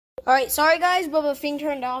Alright, sorry guys, but the thing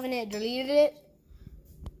turned off and it deleted it.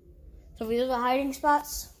 So these are the hiding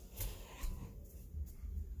spots.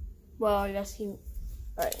 Well, I guess he...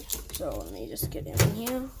 Alright, so let me just get in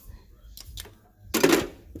here. There's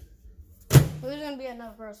gonna be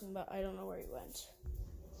another person, but I don't know where he went.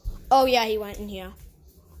 Oh yeah, he went in here.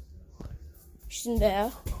 She's in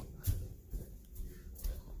there.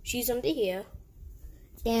 She's under here.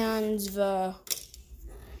 And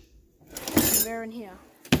they're in here.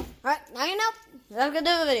 Alright, now you know. Let's get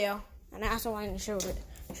to the video. And I also wanted to show this.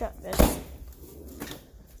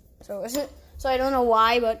 So is it? So I don't know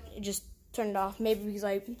why, but it just turned off. Maybe because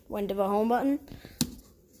I went to the home button.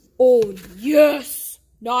 Oh yes!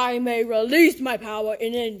 Now I may release my power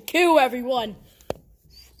and then kill everyone.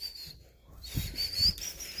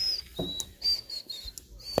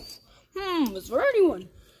 Is there anyone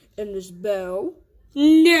in this bell?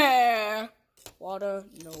 Nah. Water?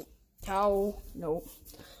 No. Towel? No.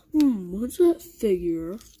 What's that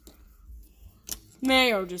figure?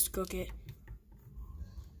 May or just cook it.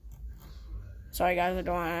 Sorry guys, I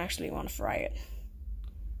don't actually want to fry it.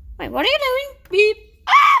 Wait, what are you doing? Beep.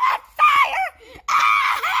 I'm on fire!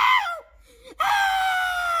 Ah!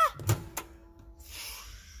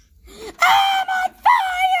 I'm on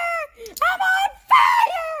fire! I'm on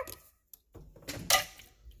fire!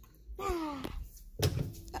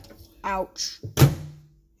 Ouch.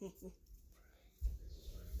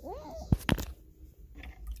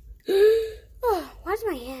 Oh, why does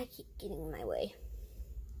my hair keep getting in my way?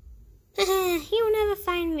 He'll never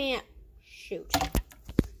find me. Shoot.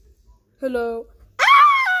 Hello.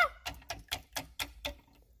 Ah!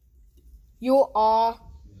 You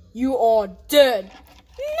are dead.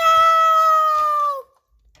 No!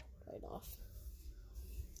 Right off.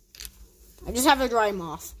 I just have to dry him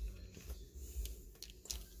off.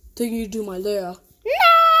 Taking you to my lair.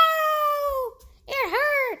 No! It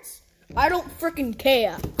hurts. I don't freaking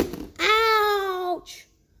care. Ouch.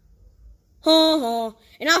 And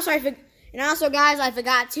also, guys, I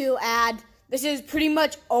forgot to add. This is pretty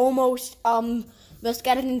much almost the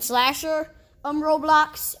skeleton slasher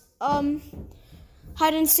Roblox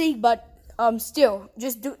hide and seek, but still,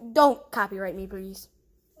 just don't copyright me, please.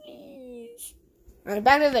 All right,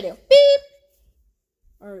 back to the video. Beep.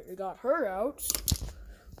 All right, we got her out.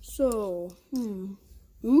 So, ooh,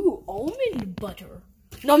 almond butter.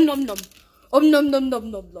 Nom nom nom. Nom nom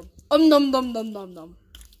nom nom nom. Nom nom nom nom nom.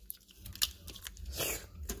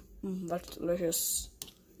 That's delicious.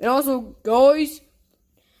 And also, guys,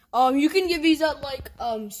 you can get these at like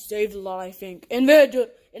Save a Lot, I think, and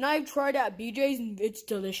and I've tried at BJ's and it's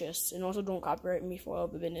delicious. And also, don't copyright me for all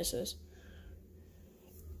the businesses.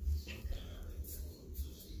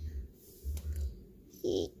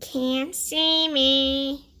 He can't see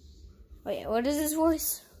me. Wait, what is his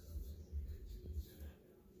voice?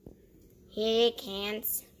 He can't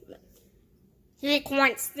see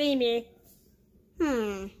me.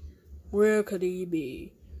 Where could he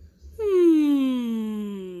be?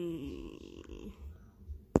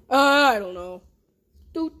 I don't know.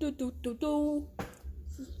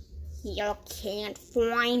 You can't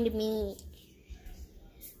find me.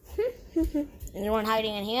 Anyone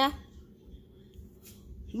hiding in here?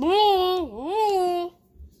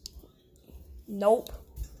 Nope.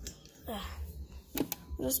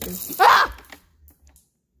 Let's do. Ah!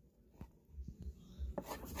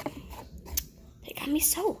 They got me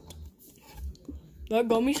soaked. That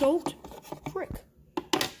got me soaked. Frick.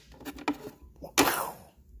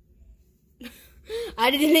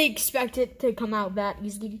 I didn't expect it to come out that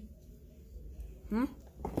easily.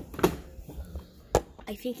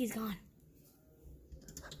 I think he's gone.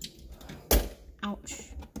 Ouch.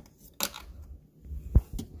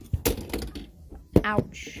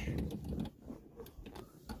 Ouch.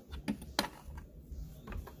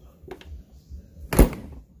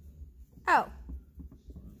 Oh.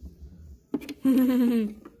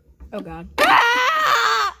 Oh God.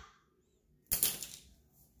 Ah!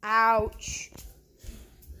 Ouch.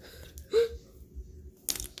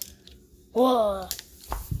 Whoa.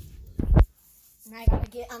 And I gotta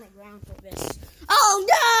get on the ground for this. Oh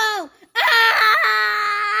no!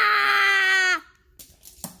 Ah!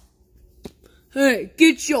 Hey,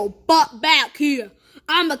 get your butt back here.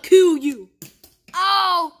 I'ma kill you.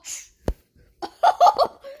 Ouch!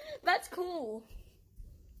 That's cool.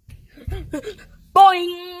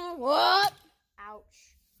 Boing! What?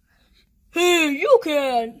 Ouch. Hey, you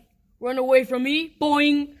can't run away from me.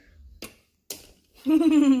 Boing!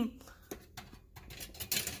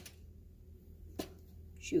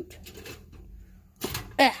 Shoot.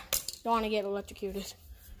 Don't want to get electrocuted.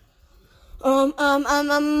 The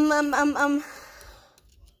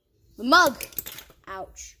mug.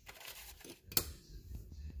 Ouch.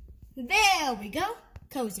 There we go.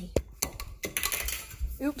 Cozy.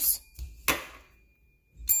 Oops.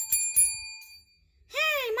 Hey,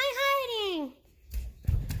 am I hiding?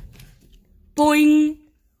 Boing.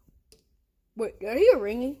 Wait, did I hear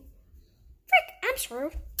ringing? Frick, I'm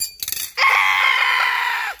screwed.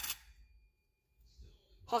 Ah!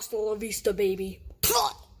 Hasta la vista, baby.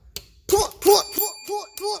 Plot.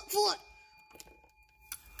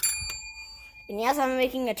 And yes, I'm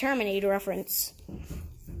making a Terminator reference.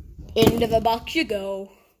 Into the box you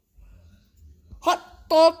go. Hot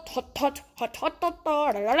dot, hot hot hot hot dot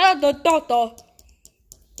dot dot dot dot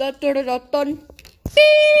dot dot dot dot.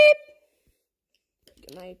 Beep.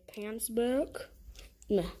 Get my pants back.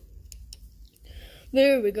 Nah.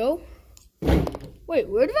 There we go. Wait,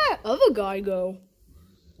 where did that other guy go?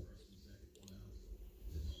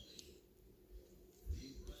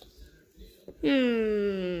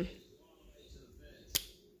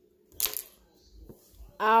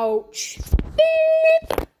 Ouch.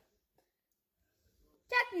 Beep.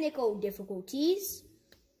 Technical difficulties.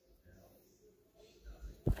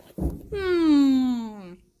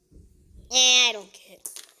 I don't get it.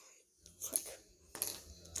 Frick.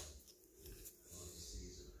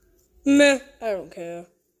 Meh, I don't care.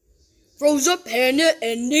 Throws a panda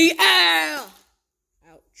in the air.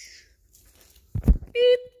 Ouch.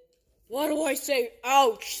 Beep. Why do I say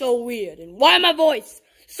ouch so weird? And why my voice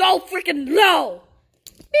so freaking low?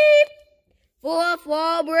 Beep. Fourth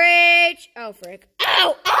wall breach. Oh, frick.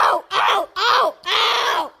 Ow, ow, ow, ow,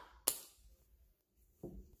 ow.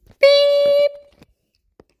 Beep.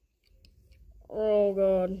 Oh,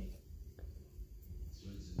 God.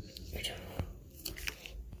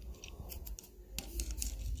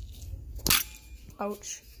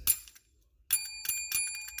 Ouch.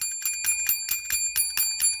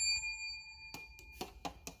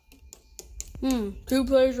 Two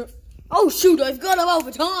players. Oh, shoot, I've got about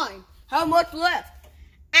the time. How much left?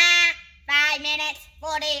 5 minutes,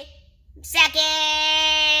 40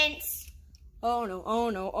 seconds. Oh, no, oh,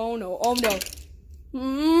 no, oh, no, oh, no.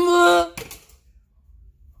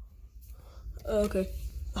 Okay.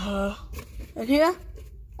 And here?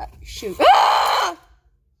 Shoot. Ah!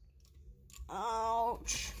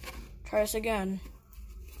 Ouch. Try this again.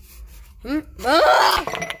 Ah!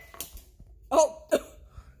 Oh.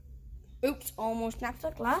 Oops, almost knocked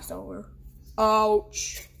the glass over.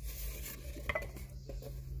 Ouch.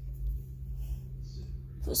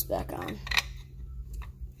 Put this back on.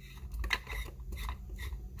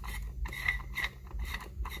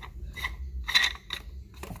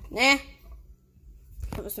 Nah.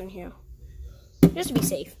 Put this in here. Just to be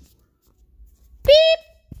safe. Beep!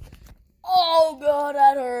 Oh god,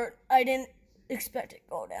 that hurt. I didn't expect it to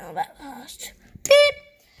go down that fast. Beep!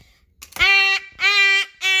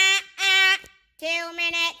 2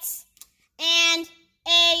 minutes and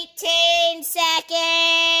 18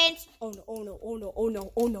 seconds. Oh no, oh no, oh no, oh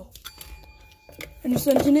no, oh no. Any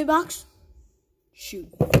sense in it, box?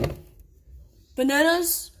 Shoot.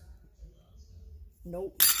 Bananas?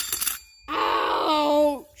 Nope.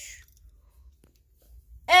 Ouch!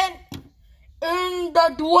 And in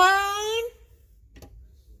the Dwayne?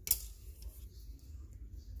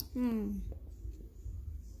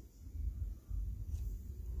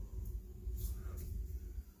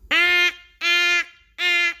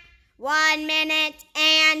 1 minute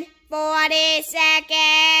and 40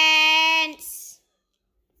 seconds.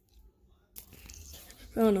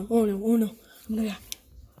 Oh no, oh no, oh no. I'm gonna...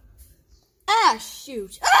 Ah,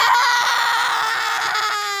 shoot. Ah!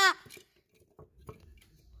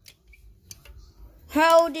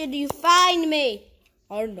 How did you find me?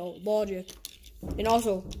 I don't know, logic. And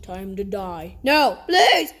also, time to die. No,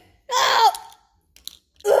 please! No!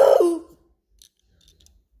 Ooh!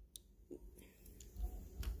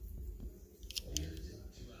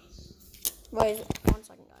 Wait, 1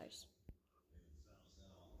 second, guys.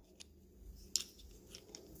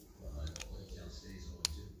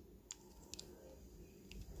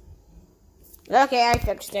 Okay, I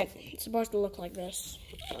fixed it. It's supposed to look like this.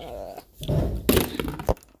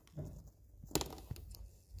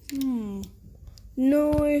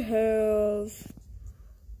 No, I have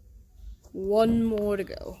 1 more to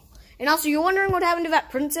go. And also, you're wondering what happened to that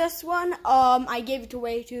princess one? I gave it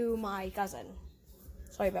away to my cousin.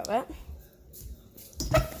 Sorry about that.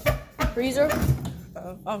 Freezer.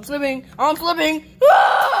 I'm slipping. I'm slipping.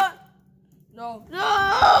 Ah! No.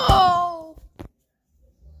 No!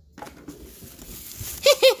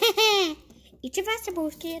 Eat your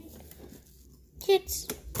vegetables, kid. Kids.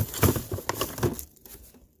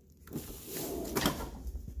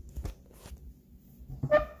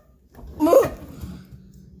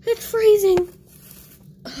 It's freezing.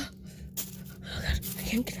 Oh God, I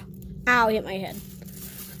can't get out. Ow, hit my head.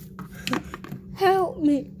 Help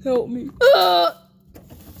me, help me. Oh,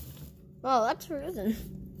 that's frozen.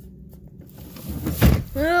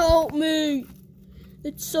 Help me.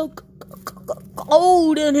 It's so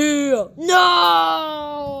cold in here.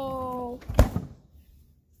 No.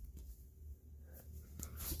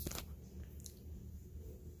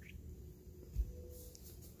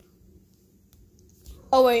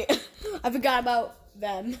 Oh, wait. I forgot about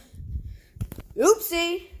them.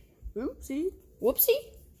 Oopsie. Oopsie. Whoopsie.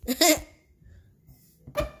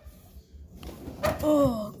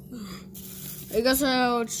 Oh. I guess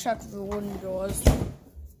I'll check the wooden doors.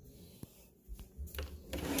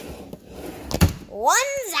 1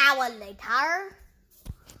 hour later.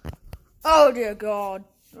 Oh, dear God.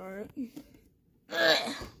 All right.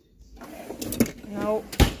 Nope.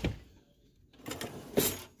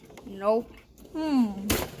 Nope.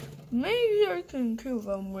 Maybe I can kill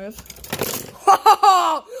them with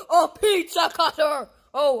a pizza cutter.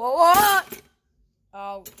 Oh, what?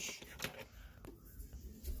 Ouch.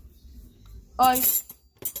 Oh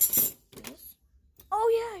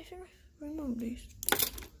yeah, I should remove these.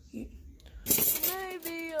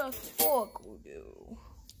 Maybe a fork will do.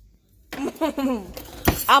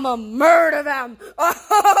 I'ma murder them.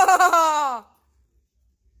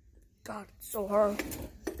 God, it's so hard.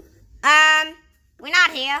 We're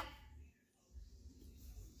not here.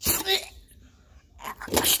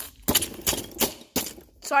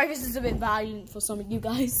 Sorry if this is a bit violent for some of you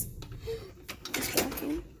guys.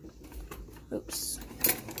 Oops.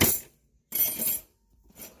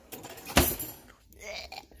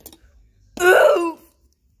 Ooh!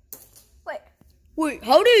 Wait,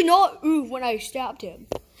 how did he not ooh when I stabbed him?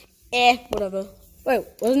 Whatever. Wait,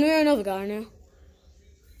 wasn't there another guy now?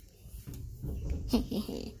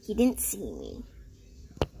 He didn't see me.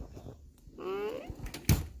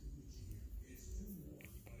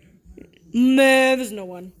 Nah, there's no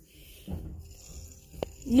one.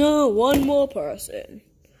 No, one more person.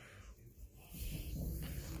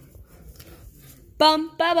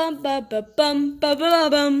 Bum ba bum ba ba bum ba ba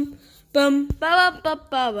bum bum ba ba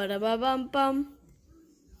ba ba ba bum bum.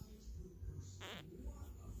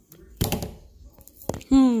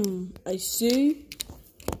 I see.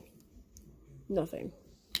 Nothing.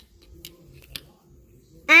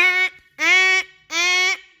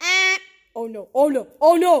 Oh no, oh no,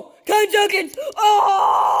 oh no! 10 seconds!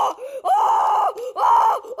 Oh! Oh!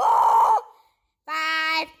 Oh! Oh!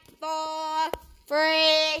 5, 4,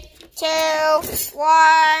 3, 2,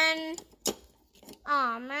 1.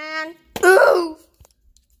 Oh man. Ooh!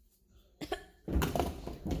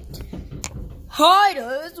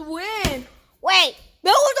 Hiders win! Wait.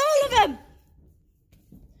 That was all of them!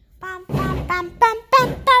 Bum bum bum bum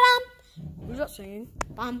bum bum. Who's that singing?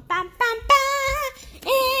 Bum bum bum bum.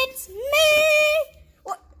 It's me.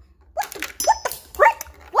 What the frick?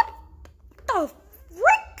 What the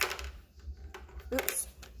frick? Oops.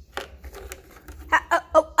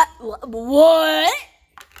 What?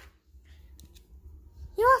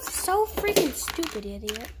 You are so freaking stupid,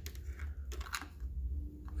 idiot.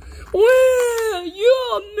 Well,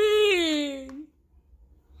 you're mean.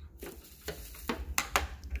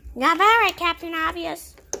 Got that right, Captain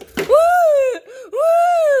Obvious.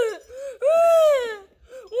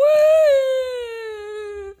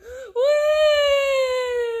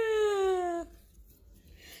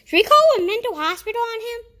 Should we call a mental hospital on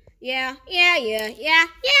him? Yeah.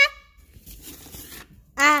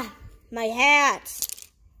 Ah, my hat.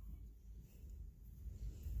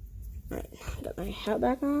 Right, got my hat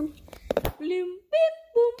back on. Boom, boom,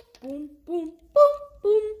 boom, boom, boom, boom,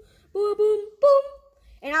 boom, boom, boom, boom.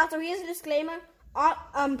 And also, here's a disclaimer.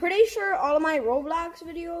 I'm pretty sure all of my Roblox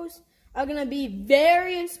videos are gonna be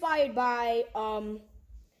very inspired by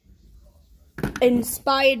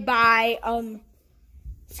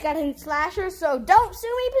skeleton slashers. So don't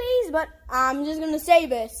sue me, please. But I'm just gonna say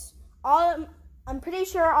this. I'm pretty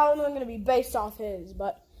sure all of them are gonna be based off his.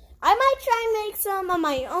 But I might try and make some of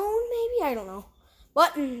my own. Maybe, I don't know.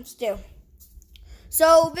 But still.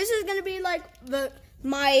 So this is gonna be like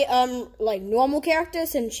my like normal character,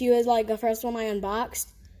 since she was like the first one I unboxed,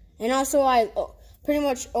 and also I pretty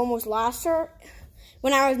much almost lost her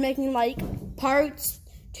when I was making like parts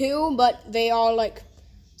 2, but they all like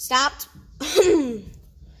stopped.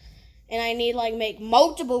 And I need like make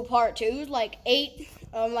multiple part 2s, like 8.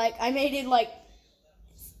 Like I made it like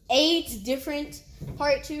 8 different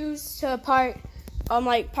part 2s to part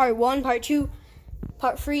like part 1, part 2,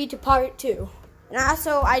 part 3 to part 2. And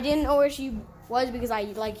also I didn't know where she was because I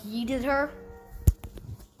like yeeted her.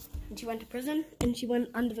 And she went to prison and she went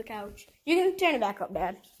under the couch. You can turn it back up,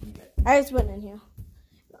 Dad. I just went in here.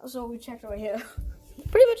 So we checked over here.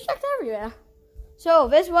 pretty much checked everywhere. So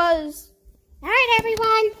this was. Alright,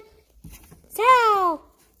 everyone. So,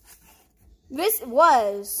 This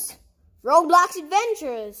was Roblox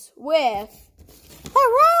Adventures with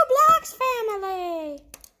the Roblox family.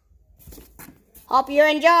 Hope you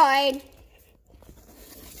enjoyed.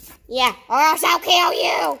 Yeah, or else I'll kill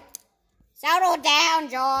you. Settle down,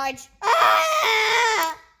 George.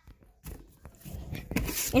 Ah!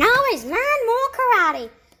 And always learn more karate.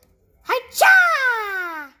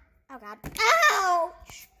 Hi-cha! Oh, God.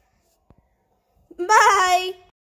 Ouch! Bye.